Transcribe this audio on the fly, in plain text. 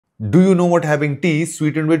Do you know what having tea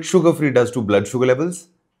sweetened with sugar-free does to blood sugar levels?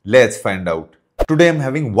 Let's find out. Today I'm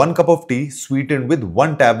having 1 cup of tea sweetened with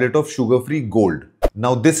 1 tablet of sugar-free gold.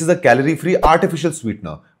 Now this is a calorie-free artificial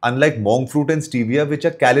sweetener, unlike monk fruit and stevia which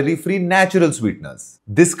are calorie-free natural sweeteners.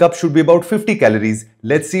 This cup should be about 50 calories.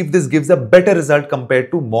 Let's see if this gives a better result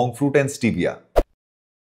compared to monk fruit and stevia.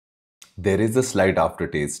 There is a slight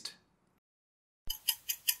aftertaste.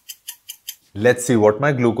 Let's see what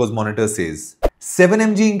my glucose monitor says. 7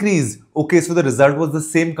 mg increase. Okay, so the result was the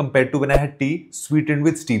same compared to when I had tea sweetened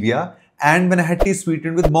with stevia and when I had tea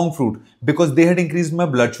sweetened with monk fruit, because they had increased my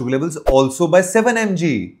blood sugar levels also by 7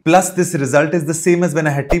 mg. Plus this result is the same as when I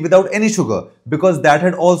had tea without any sugar, because that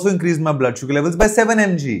had also increased my blood sugar levels by 7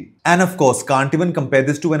 mg. And of course can't even compare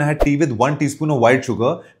this to when I had tea with 1 teaspoon of white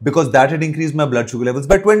sugar, because that had increased my blood sugar levels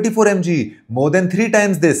by 24 mg, more than 3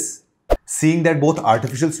 times this. Seeing that both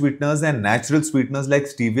artificial sweeteners and natural sweeteners like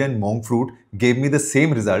stevia and monk fruit gave me the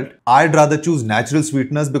same result, I'd rather choose natural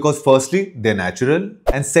sweeteners because firstly, they're natural,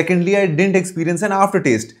 and secondly, I didn't experience an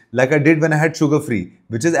aftertaste like I did when I had sugar-free,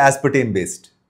 which is aspartame based.